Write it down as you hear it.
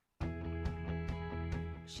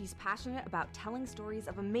She's passionate about telling stories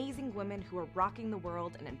of amazing women who are rocking the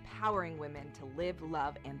world and empowering women to live,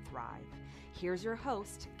 love, and thrive. Here's your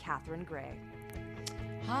host, Catherine Gray.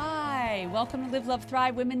 Hi, welcome to Live, Love,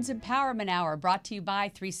 Thrive Women's Empowerment Hour, brought to you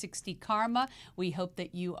by 360 Karma. We hope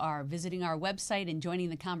that you are visiting our website and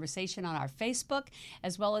joining the conversation on our Facebook,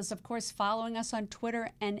 as well as, of course, following us on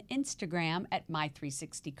Twitter and Instagram at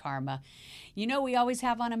My360 Karma. You know, we always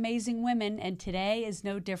have on amazing women, and today is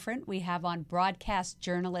no different. We have on broadcast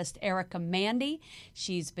journalist Erica Mandy.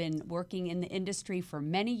 She's been working in the industry for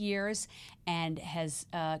many years and has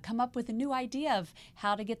come up with a new idea of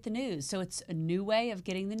how to get the news. So it's a new way of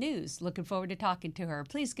getting the news. Looking forward to talking to her.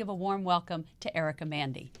 Please give a warm welcome to Erica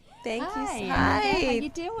Mandy. Thank you. Hi. Hi. How you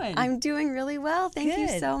doing? I'm doing really well. Thank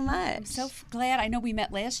you so much. I'm so glad. I know we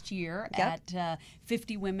met last year at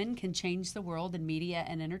 50 Women Can Change the World in Media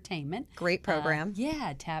and Entertainment. Great program.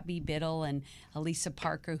 Tabby Biddle and Elisa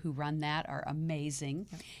Parker, who run that, are amazing.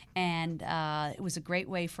 Yep. And it was a great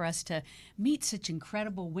way for us to meet such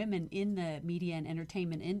incredible women in the media and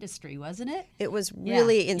entertainment industry, wasn't it? It was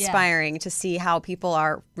really inspiring to see how people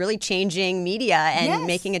are really changing media and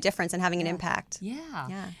making a difference and having an impact.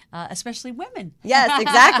 Especially women. Yes,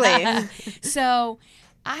 exactly. So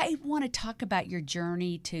I want to talk about your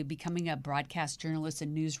journey to becoming a broadcast journalist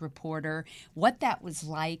and news reporter, what that was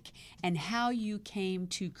like, and how you came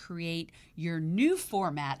to create your new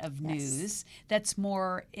format of news that's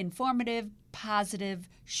more informative, positive,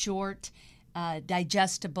 short,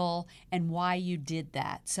 digestible, and why you did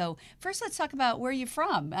that. So first, let's talk about where you're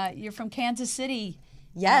from. You're from Kansas City.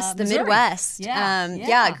 Yes, the Missouri. Midwest.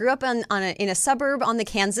 I grew up in a suburb on the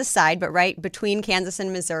Kansas side, but right between Kansas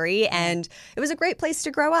and Missouri, and it was a great place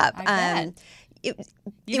to grow up. I bet.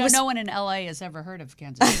 No one in LA has ever heard of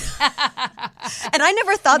Kansas City. And I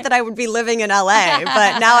never thought that I would be living in LA,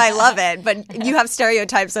 but now I love it. But you have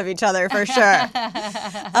stereotypes of each other for sure.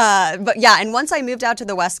 And once I moved out to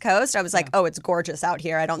the West Coast, I was like, oh, it's gorgeous out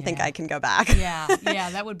here. I don't think I can go back.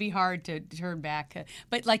 That would be hard to turn back.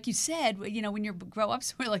 But like you said, when you grow up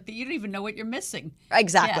somewhere like that, you don't even know what you're missing.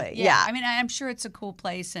 Exactly, yeah. I mean, I'm sure it's a cool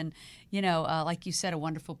place and, like you said, a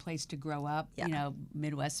wonderful place to grow up,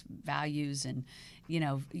 Midwest values and,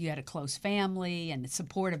 you had a close family and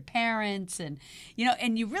supportive parents and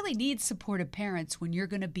you really need supportive parents when you're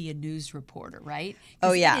going to be a news reporter, right?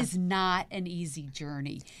 Oh, yeah. It is not an easy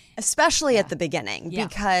journey. Especially at the beginning,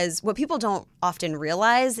 because what people don't often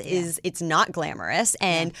realize is it's not glamorous.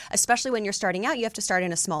 And especially when you're starting out, you have to start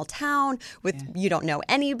in a small town with you don't know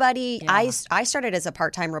anybody. Yeah. I started as a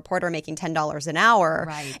part-time reporter making $10 an hour.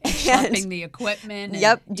 Right. And schlepping the equipment.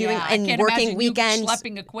 And working weekends.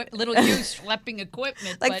 Schlepping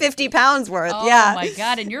equipment. Like 50 pounds worth. Oh, my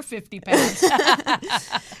God. And you're 50 pounds.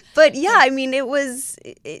 But I mean,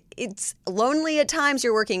 it's lonely at times.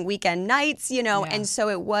 You're working weekend nights, and so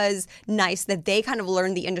it was nice that they kind of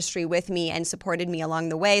learned the industry with me and supported me along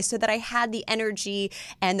the way so that I had the energy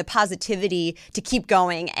and the positivity to keep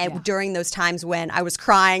going during those times when I was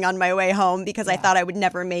crying on my way home because I thought I would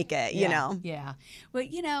never make it, you know? Yeah. Well,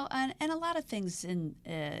 and a lot of things in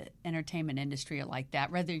entertainment industry are like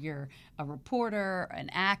that, whether you're a reporter, an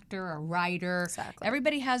actor, a writer. Exactly.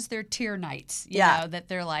 Everybody has their tier nights, you know, that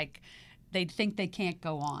they're like, they think they can't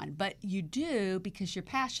go on. But you do because you're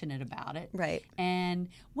passionate about it. Right. And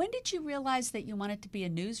when did you realize that you wanted to be a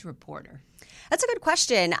news reporter? That's a good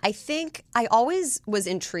question. I think I always was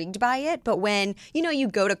intrigued by it, but when, you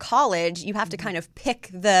go to college, you have to kind of pick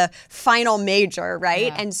the final major, right?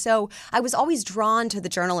 Yeah. And so I was always drawn to the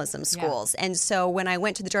journalism schools. And so when I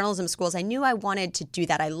went to the journalism schools, I knew I wanted to do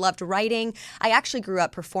that. I loved writing. I actually grew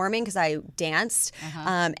up performing because I danced.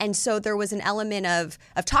 And so there was an element of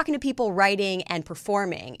talking to people, writing, and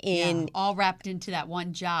performing all wrapped into that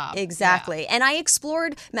one job. Exactly. And I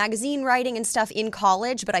explored magazine writing and stuff in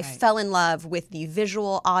college, but I fell in love with the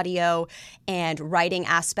visual, audio, and writing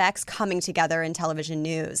aspects coming together in television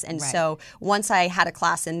news. And so once I had a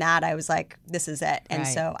class in that, I was like, this is it. And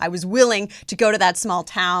so I was willing to go to that small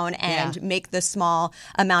town and make the small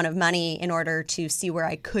amount of money in order to see where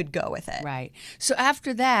I could go with it. Right. So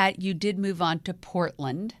after that, you did move on to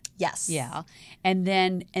Portland. Yes. Yeah. And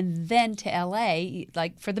then to LA,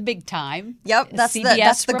 like for the big time. Yep. That's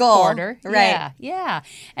CBS the reporter. Goal. Right. Yeah.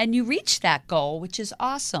 And you reached that goal, which is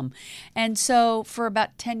awesome. And so for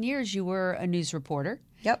about 10 years, you were a news reporter.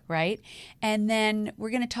 Yep. Right. And then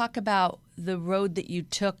we're going to talk about the road that you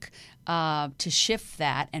took to shift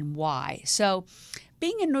that and why. So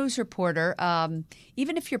being a news reporter,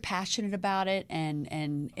 even if you're passionate about it, and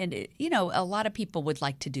it, a lot of people would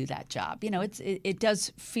like to do that job. It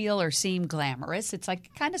does feel or seem glamorous. It's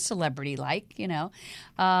like kind of celebrity-like.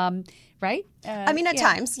 right? I mean, at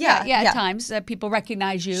times, yeah. At times, people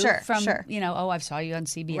recognize you from, sure. Oh, I saw you on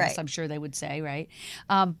CBS, Right. I'm sure they would say, right?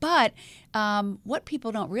 But what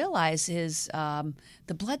people don't realize is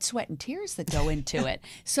the blood, sweat, and tears that go into it.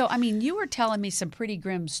 So, I mean, you were telling me some pretty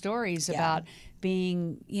grim stories about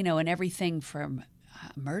being, in everything from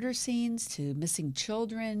murder scenes to missing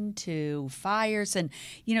children to fires, and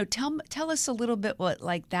tell us a little bit what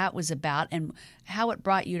that was about and how it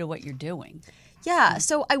brought you to what you're doing. Yeah,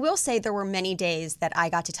 so I will say there were many days that I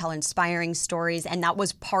got to tell inspiring stories, and that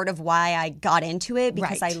was part of why I got into it,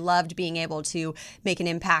 because I loved being able to make an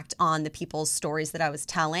impact on the people's stories that I was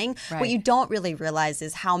telling. Right. What you don't really realize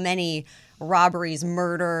is how many robberies,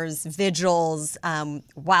 murders, vigils,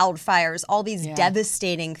 wildfires, all these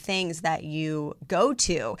devastating things that you go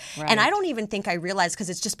to. Right. And I don't even think I realized, because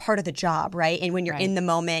it's just part of the job, right? And when you're in the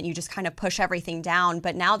moment, you just kind of push everything down.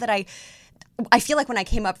 But now that I feel like when I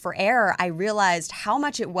came up for air, I realized how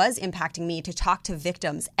much it was impacting me to talk to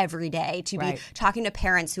victims every day, to be talking to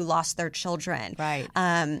parents who lost their children,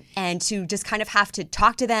 and to just kind of have to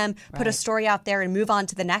talk to them, put a story out there and move on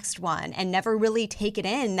to the next one, and never really take it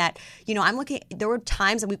in that, there were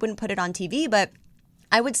times that we wouldn't put it on TV, but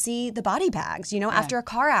I would see the body bags, after a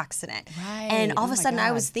car accident. Right. And all of a sudden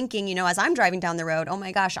I was thinking, as I'm driving down the road, oh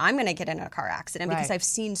my gosh, I'm going to get in a car accident because I've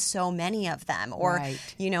seen so many of them. Or,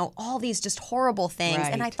 all these just horrible things.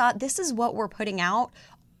 Right. And I thought, this is what we're putting out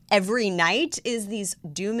every night, is these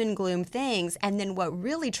doom and gloom things. And then what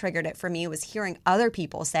really triggered it for me was hearing other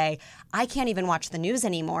people say, I can't even watch the news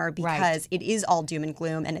anymore because it is all doom and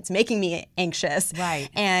gloom and it's making me anxious. Right.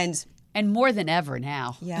 And more than ever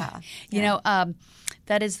now. Yeah.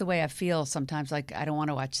 That is the way I feel sometimes. Like, I don't want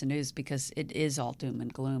to watch the news because it is all doom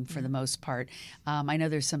and gloom for the most part. I know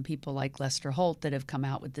there's some people like Lester Holt that have come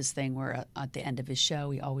out with this thing where at the end of his show,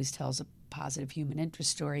 he always tells a positive human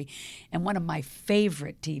interest story. And one of my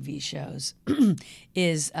favorite TV shows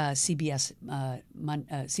is CBS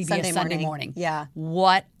Sunday Morning. Yeah.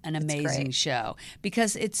 What an amazing show.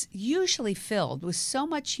 Because it's usually filled with so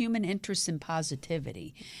much human interest and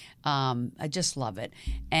positivity. I just love it.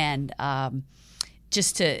 And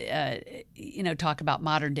just to, talk about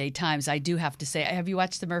modern day times, I do have to say, have you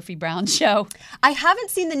watched the Murphy Brown show? I haven't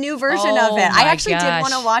seen the new version of it. I actually did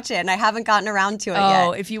want to watch it, and I haven't gotten around to it yet.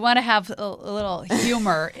 Oh, if you want to have a little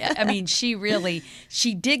humor, I mean, she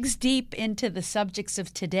digs deep into the subjects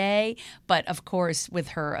of today, but of course, with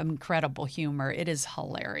her incredible humor, it is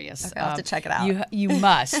hilarious. Okay, I'll have to check it out. You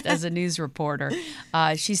must, as a news reporter.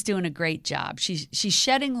 She's doing a great job. She's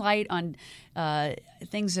shedding light on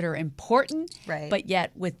things that are important, but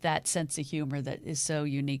yet with that sense of humor that is so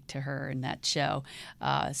unique to her in that show.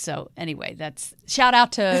 So anyway, that's shout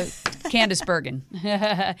out to Candace Bergen.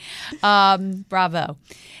 Bravo.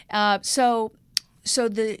 So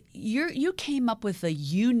you came up with a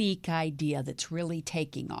unique idea that's really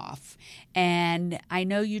taking off, and I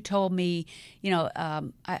know you told me,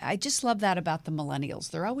 I just love that about the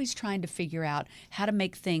millennials. They're always trying to figure out how to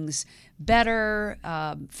make things better,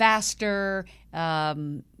 faster,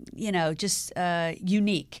 just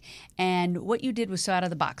unique. And what you did was so out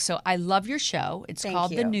of the box. So I love your show. It's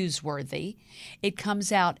called The Newsworthy. It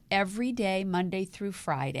comes out every day, Monday through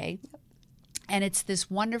Friday. And it's this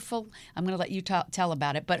wonderful, I'm going to let you tell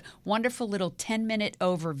about it, but wonderful little 10-minute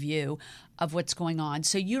overview of what's going on.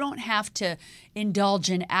 So you don't have to indulge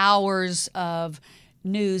in hours of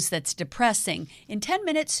news that's depressing. In 10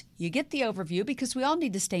 minutes, you get the overview because we all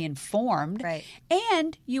need to stay informed. Right.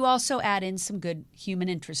 And you also add in some good human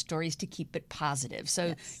interest stories to keep it positive.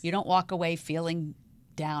 So you don't walk away feeling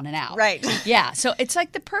down and out. Right. Yeah. So it's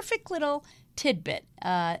like the perfect little tidbit,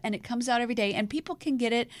 and it comes out every day, and people can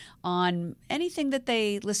get it on anything that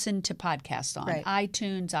they listen to podcasts on.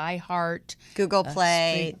 iTunes, iHeart, Google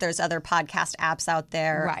Play. There's other podcast apps out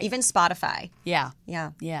there, even Spotify. Yeah.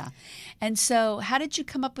 And so how did you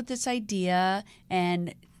come up with this idea,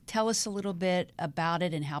 and tell us a little bit about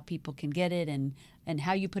it and how people can get it, and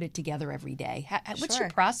how you put it together every day? What's your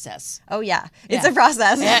process? Oh, yeah. It's a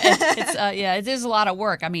process. It is a lot of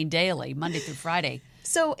work. I mean, daily, Monday through Friday.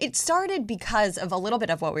 So it started because of a little bit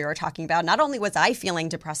of what we were talking about. Not only was I feeling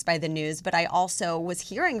depressed by the news, but I also was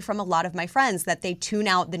hearing from a lot of my friends that they tune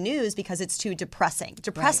out the news because it's too depressing.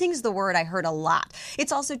 Depressing is the word I heard a lot.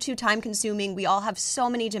 It's also too time consuming. We all have so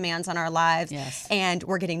many demands on our lives, and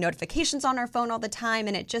we're getting notifications on our phone all the time,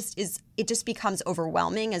 and it just becomes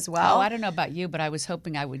overwhelming as well. Oh, I don't know about you, but I was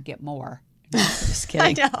hoping I would get more. Just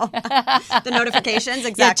kidding. I know. The notifications,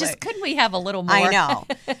 exactly. Yeah, couldn't we have a little more? I know.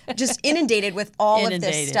 Just inundated with all of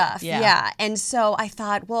this stuff. Yeah. And so I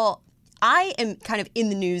thought, well, I am kind of in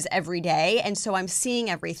the news every day, and so I'm seeing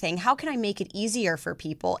everything. How can I make it easier for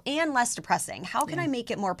people and less depressing? How can I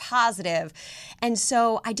make it more positive? And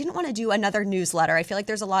so I didn't want to do another newsletter. I feel like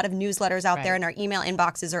there's a lot of newsletters out there, and our email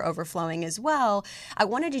inboxes are overflowing as well. I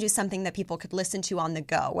wanted to do something that people could listen to on the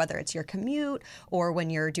go, whether it's your commute or when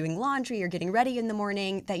you're doing laundry or getting ready in the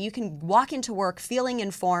morning, that you can walk into work feeling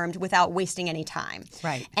informed without wasting any time.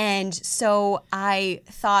 Right. And so I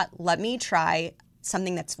thought, let me try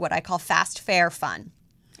something that's what I call fast, fair, fun.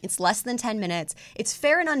 It's less than 10 minutes. It's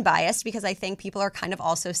fair and unbiased because I think people are kind of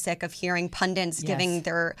also sick of hearing pundits giving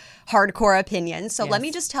their hardcore opinions. So let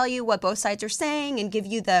me just tell you what both sides are saying and give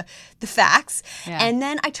you the facts. Yeah. And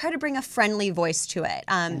then I try to bring a friendly voice to it.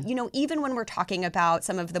 You know, even when we're talking about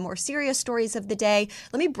some of the more serious stories of the day,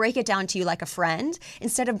 let me break it down to you like a friend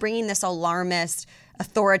instead of bringing this alarmist,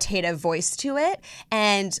 authoritative voice to it,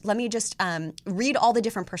 and let me just read all the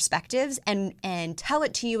different perspectives and tell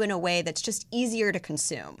it to you in a way that's just easier to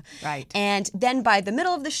consume. Right. And then by the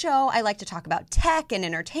middle of the show, I like to talk about tech and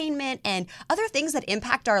entertainment and other things that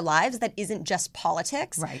impact our lives that isn't just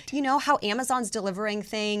politics. Right. You know, how Amazon's delivering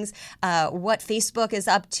things, what Facebook is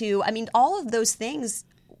up to. I mean, all of those things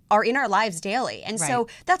are in our lives daily. And so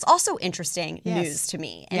that's also interesting news to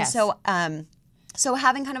me. And so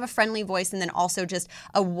having kind of a friendly voice and then also just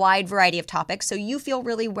a wide variety of topics so you feel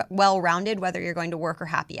really well-rounded whether you're going to work or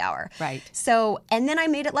happy hour. Right. So, and then I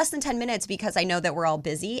made it less than 10 minutes because I know that we're all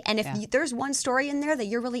busy. And if there's one story in there that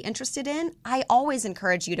you're really interested in, I always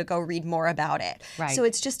encourage you to go read more about it. Right. So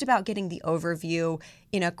it's just about getting the overview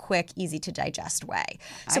in a quick, easy to digest way.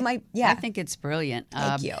 So I think it's brilliant.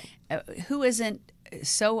 Thank you. Who isn't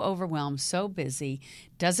so overwhelmed, so busy,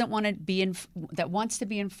 doesn't want to be that wants to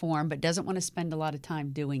be informed, but doesn't want to spend a lot of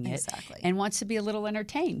time doing it, and wants to be a little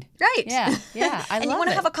entertained. Right. Yeah. I and love you want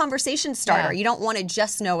it. to have a conversation starter. Yeah. You don't want to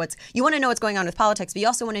just know you want to know what's going on with politics, but you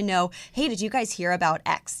also want to know, hey, did you guys hear about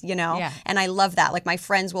X? You know. Yeah. And I love that. Like my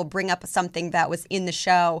friends will bring up something that was in the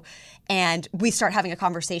show, and we start having a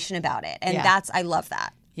conversation about it, and I love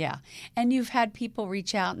that. Yeah. And you've had people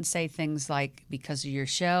reach out and say things like, because of your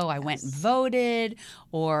show, I went and voted,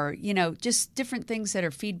 or, you know, just different things that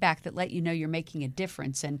are feedback that let you know you're making a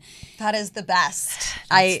difference. And that is the best.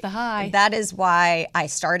 That's the high. That is why I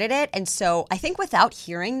started it. And so I think without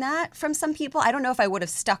hearing that from some people, I don't know if I would have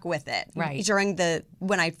stuck with it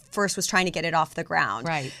when I first was trying to get it off the ground.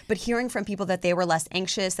 Right. But hearing from people that they were less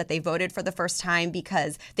anxious, that they voted for the first time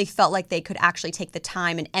because they felt like they could actually take the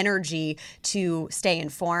time and energy to stay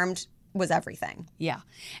informed was everything. Yeah.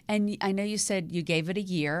 And I know you said you gave it a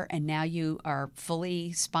year and now you are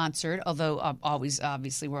fully sponsored, although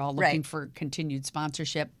obviously we're all looking for continued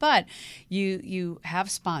sponsorship, but you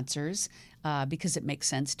have sponsors because it makes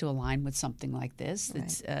sense to align with something like this.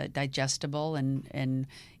 It's digestible and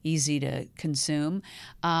easy to consume.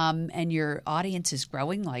 And your audience is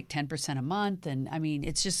growing like 10% a month. And I mean,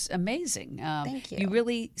 it's just amazing. Thank you. You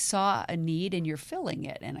really saw a need and you're filling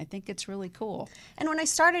it. And I think it's really cool. And when I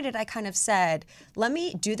started it, I kind of said, let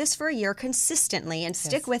me do this for a year consistently and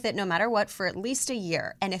stick with it no matter what for at least a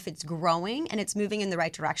year. And if it's growing and it's moving in the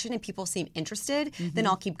right direction and people seem interested, then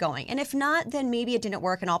I'll keep going. And if not, then maybe it didn't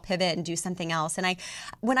work and I'll pivot and do something else. And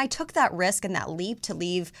when I took that risk and that leap to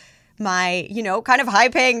leave my, kind of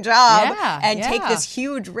high-paying job and take this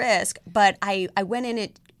huge risk, but I went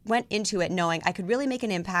into it knowing I could really make an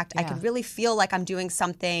impact. I could really feel like I'm doing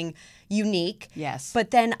something unique. Yes. But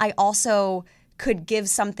then I also could give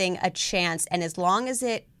something a chance, and as long as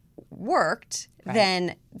it worked,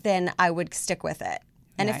 then I would stick with it.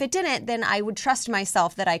 And if it didn't, then I would trust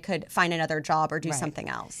myself that I could find another job or do something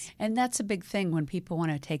else. And that's a big thing when people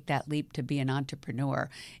want to take that leap to be an entrepreneur.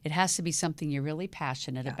 It has to be something you're really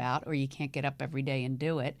passionate about, or you can't get up every day and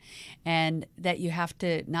do it. And that you have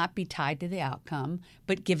to not be tied to the outcome,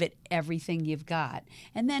 but give it everything you've got.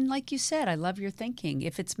 And then, like you said, I love your thinking.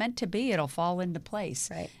 If it's meant to be, it'll fall into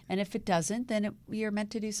place. Right. And if it doesn't, then you're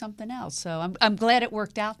meant to do something else. So I'm glad it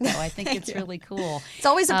worked out, though. I think it's really cool. It's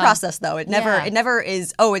always a process, though. It never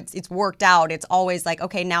is, it's worked out. It's always like,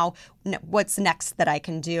 okay, now what's next that I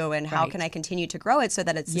can do and how can I continue to grow it so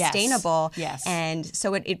that it's sustainable? Yes. And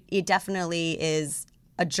so it definitely is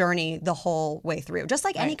a journey the whole way through. Just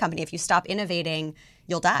like any company, if you stop innovating,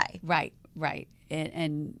 you'll die. Right.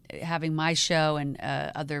 And having my show and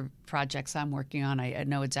other projects I'm working on, I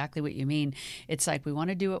know exactly what you mean. It's like we want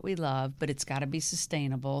to do what we love, but it's got to be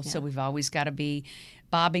sustainable. Yeah. So we've always got to be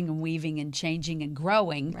bobbing and weaving and changing and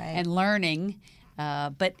growing and learning.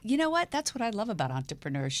 But you know what? That's what I love about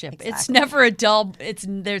entrepreneurship. Exactly. It's never a dull.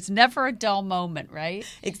 There's never a dull moment, right?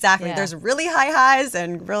 Exactly. Yeah. There's really high highs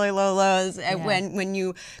and really low lows when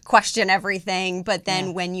you question everything. But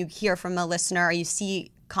then when you hear from a listener, or you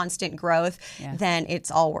see constant growth, then it's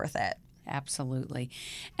all worth it. Absolutely.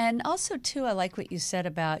 And also, too, I like what you said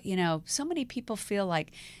about, so many people feel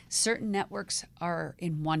like certain networks are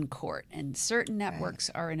in one court and certain networks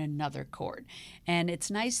are in another court. And it's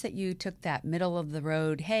nice that you took that middle of the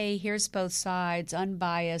road, hey, here's both sides,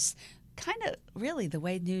 unbiased, kind of really the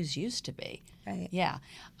way news used to be. Right. Yeah.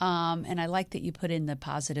 And I like that you put in the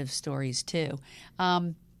positive stories, too.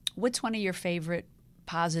 What's one of your favorite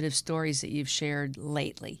positive stories that you've shared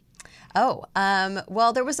lately?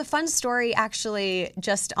 Well, there was a fun story actually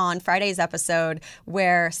just on Friday's episode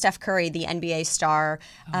where Steph Curry, the NBA star,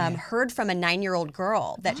 heard from a 9-year-old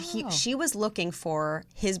girl that she was looking for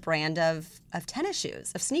his brand of tennis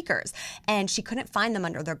shoes, of sneakers, and she couldn't find them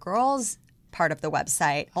under the girls' part of the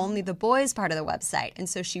website, only the boys' part of the website. And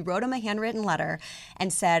so she wrote him a handwritten letter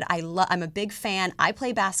and said, I'm a big fan. I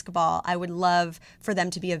play basketball. I would love for them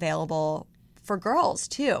to be available for girls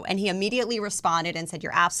too. And he immediately responded and said,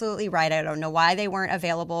 you're absolutely right. I don't know why they weren't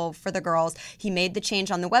available for the girls. He made the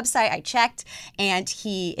change on the website. I checked, and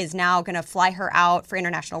he is now going to fly her out for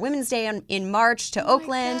International Women's Day in March to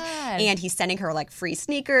Oakland. And he's sending her like free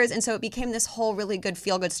sneakers. And so it became this whole really good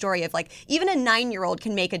feel-good story of like, even a 9-year-old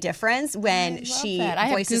can make a difference when she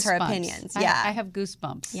voices her opinions. I have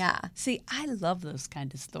goosebumps. Yeah. See, I love those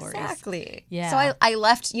kind of stories. Exactly. Yeah. So I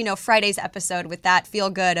left, Friday's episode with that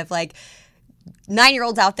feel-good of like,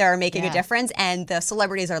 9-year-olds out there are making a difference, and the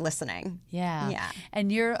celebrities are listening. Yeah.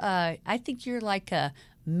 And you're, I think you're like a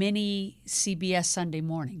mini CBS Sunday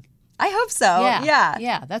Morning. I hope so.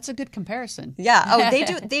 Yeah. That's a good comparison. Yeah. Oh,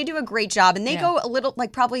 they do a great job, and they go a little,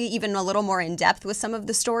 like probably even a little more in depth with some of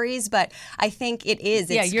the stories. But I think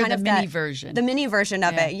it's you're kind the of mini version. The mini version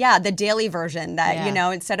of it. Yeah, the daily version that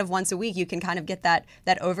instead of once a week, you can kind of get that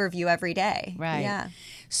overview every day. Right. Yeah.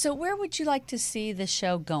 So where would you like to see the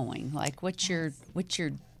show going? Like, what's your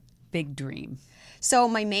big dream? So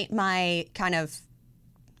my kind of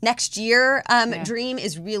next year dream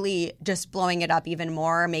is really just blowing it up even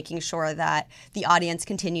more, making sure that the audience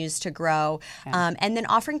continues to grow, and then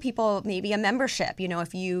offering people maybe a membership.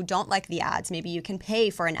 If you don't like the ads, maybe you can pay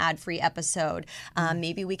for an ad-free episode.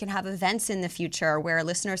 Maybe we can have events in the future where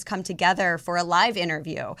listeners come together for a live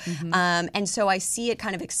interview. And so I see it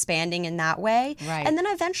kind of expanding in that way. Right. And then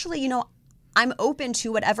eventually, I'm open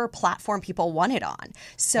to whatever platform people want it on.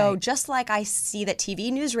 So just like I see that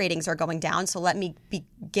TV news ratings are going down, so let me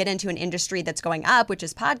get into an industry that's going up, which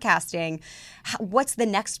is podcasting. What's the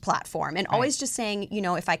next platform? And always just saying,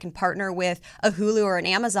 if I can partner with a Hulu or an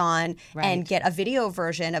Amazon and get a video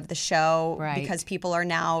version of the show, because people are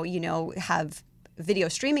now, have video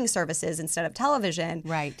streaming services instead of television.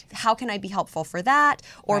 Right. How can I be helpful for that?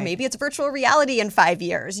 Or maybe it's virtual reality in 5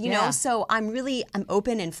 years, you know? So I'm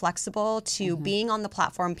open and flexible to being on the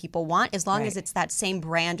platform people want, as long as it's that same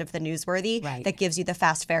brand of the newsworthy that gives you the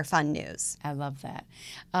fast, fair, fun news. I love that.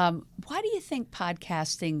 Why do you think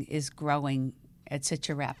podcasting is growing at such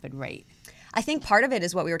a rapid rate? I think part of it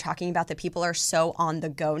is what we were talking about, that people are so on the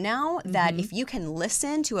go now that if you can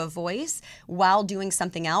listen to a voice while doing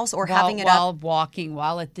something else or having it while walking,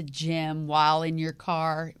 while at the gym, while in your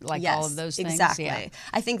car, like all of those things. Exactly. Yeah.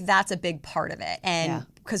 I think that's a big part of it. And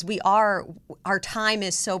because our time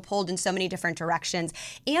is so pulled in so many different directions,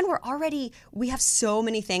 and we have so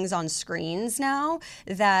many things on screens now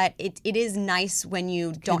that it is nice when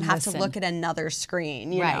you don't have to look at another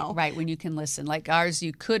screen, you know? Right, when you can listen. Like ours,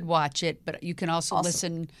 you could watch it, but you can also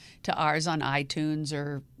listen to ours on iTunes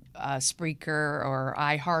or Spreaker or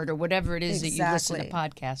iHeart or whatever it is that you listen to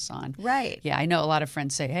podcasts on. Right. Yeah, I know a lot of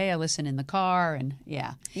friends say, hey, I listen in the car, and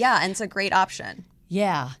Yeah, and it's a great option.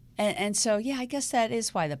 Yeah. And so, I guess that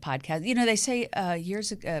is why the podcast, they say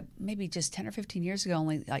years ago, maybe just 10 or 15 years ago,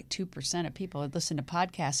 only like 2% of people had listened to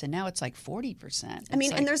podcasts, and now it's like 40%.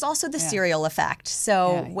 And there's also the Serial effect.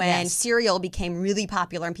 So when Serial became really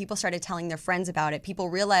popular and people started telling their friends about it, people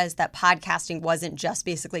realized that podcasting wasn't just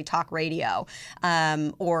basically talk radio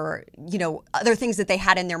or, other things that they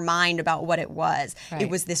had in their mind about what it was. Right.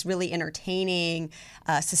 It was this really entertaining,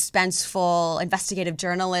 suspenseful, investigative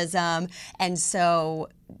journalism. And so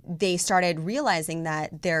they started realizing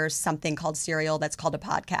that there's something called Serial that's called a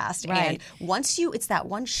podcast. Right. And once it's that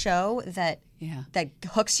one show that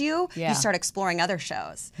hooks you, you start exploring other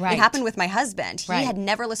shows. Right. It happened with my husband. He had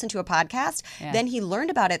never listened to a podcast. Yeah. Then he learned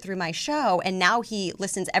about it through my show, and now he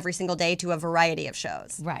listens every single day to a variety of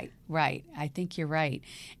shows. Right. I think you're right.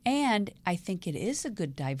 And I think it is a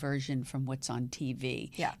good diversion from what's on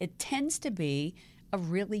TV. Yeah. It tends to be a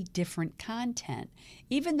really different content.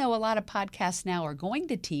 Even though a lot of podcasts now are going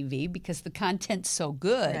to TV because the content's so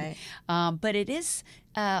good, but it is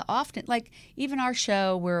often, like even our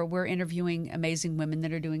show where we're interviewing amazing women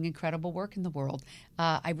that are doing incredible work in the world,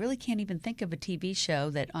 I really can't even think of a TV show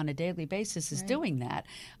that on a daily basis is doing that.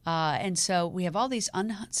 And so we have all these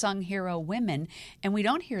unsung hero women, and we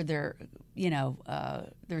don't hear their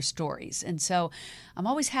stories. And so I'm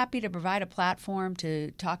always happy to provide a platform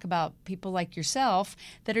to talk about people like yourself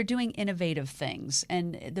that are doing innovative things.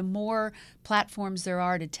 And the more platforms there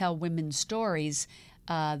are to tell women's stories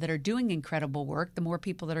that are doing incredible work, the more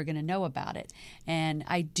people that are going to know about it. And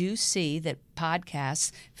I do see that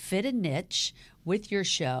podcasts fit a niche with your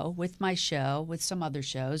show, with my show, with some other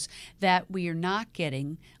shows that we are not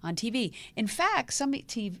getting on TV. In fact, some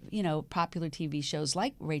popular TV shows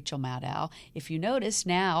like Rachel Maddow, if you notice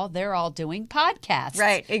now, they're all doing podcasts.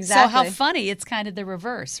 Right, exactly. So how funny, it's kind of the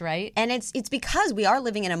reverse, right? And it's because we are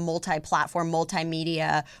living in a multi-platform,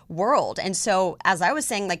 multimedia world. And so as I was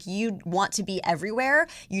saying, like, you want to be everywhere.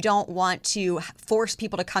 You don't want to force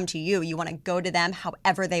people to come to you. You want to go to them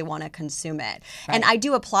however they want to consume it. Right. And I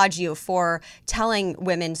do applaud you for telling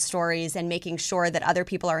women's stories and making sure that other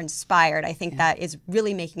people are inspired. I think that is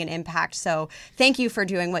really making an impact. So thank you for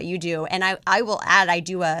doing what you do. And I will add, I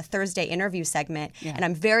do a Thursday interview segment, and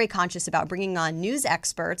I'm very conscious about bringing on news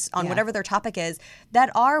experts on whatever their topic is that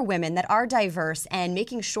are women, that are diverse, and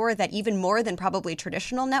making sure that even more than probably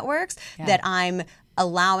traditional networks, that I'm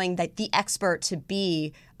allowing the expert to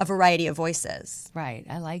be a variety of voices. Right.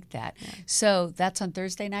 I like that. Yeah. So that's on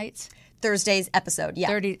Thursday nights? Thursday's episode,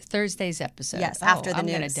 Thursday's episode. Yes, after the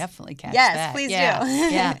news. I'm going to definitely catch that. Yes, please do.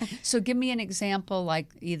 Yeah. So give me an example, like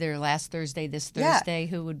either last Thursday, this Thursday,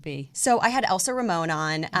 who would be? So I had Elsa Ramon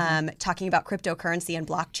on talking about cryptocurrency and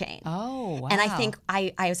blockchain. Oh, wow. And I think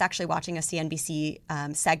I was actually watching a CNBC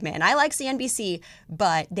segment, and I like CNBC,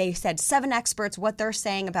 but they said 7 experts, what they're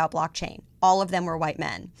saying about blockchain. All of them were white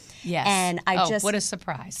men. Yes. And what a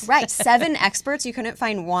surprise. Right. 7 experts. You couldn't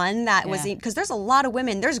find one that was, because there's a lot of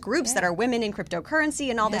women. There's groups that are women in cryptocurrency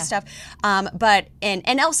and all this stuff. But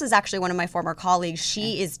Elsa's actually one of my former colleagues.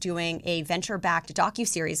 She is doing a venture-backed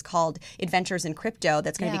docuseries called Adventures in Crypto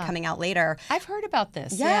that's going to be coming out later. I've heard about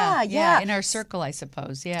this. Yeah. In our circle, I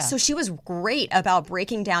suppose. Yeah. So she was great about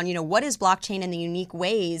breaking down, what is blockchain and the unique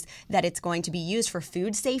ways that it's going to be used for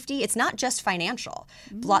food safety. It's not just financial.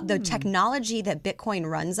 The technology that Bitcoin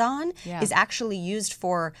runs on is actually used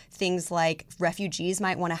for things like refugees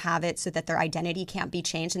might want to have it so that their identity can't be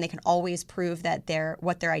changed and they can always prove that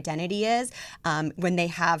what their identity is when they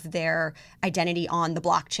have their identity on the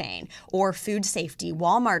blockchain. Or food safety.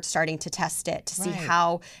 Walmart's starting to test it to see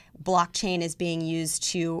how blockchain is being used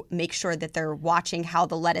to make sure that they're watching how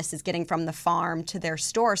the lettuce is getting from the farm to their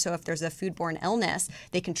store. So if there's a foodborne illness,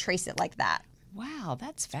 they can trace it like that. Wow,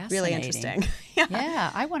 that's fascinating. Really interesting. Yeah,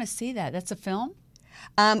 I want to see that. That's a film?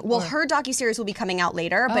 Her docuseries will be coming out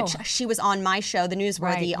later, but she was on my show, The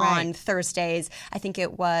Newsworthy, on Thursdays. I think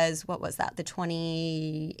it was, what was that, the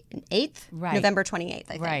 28th? Right. November 28th, I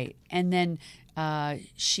think. Right. And then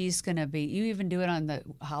she's going to be, you even do it on the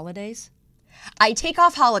holidays? I take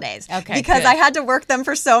off holidays because good. I had to work them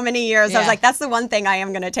for so many years. I was like, that's the one thing I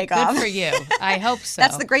am going to take off. Good for you. I hope so.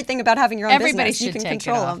 That's the great thing about having your own Everybody business. Should you can take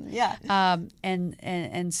control it off. them. Yeah.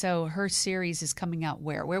 And so her series is coming out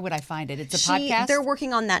where? Where would I find it? It's a podcast? They're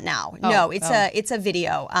working on that now. No, it's a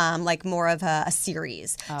video, like more of a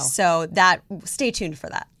series. So stay tuned for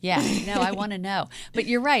that. Yeah. No, I want to know. But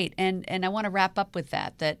you're right. And I want to wrap up with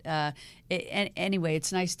that anyway,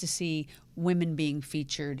 it's nice to see women being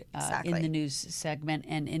featured in the news segment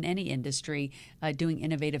and in any industry doing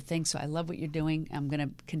innovative things. So I love what you're doing. I'm going to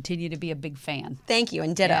continue to be a big fan. Thank you,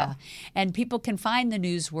 and ditto. Yeah. And people can find The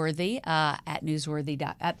Newsworthy at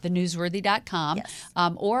thenewsworthy.com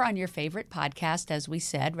or on your favorite podcast, as we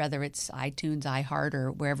said, whether it's iTunes, iHeart,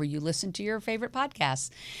 or wherever you listen to your favorite podcasts.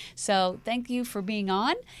 So thank you for being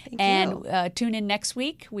on. Thank you. Tune in next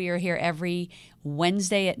week. We are here every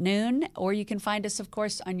Wednesday at noon, or you can find us, of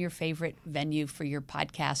course, on your favorite venue for your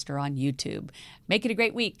podcast or on YouTube. Make it a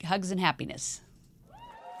great week. Hugs and happiness.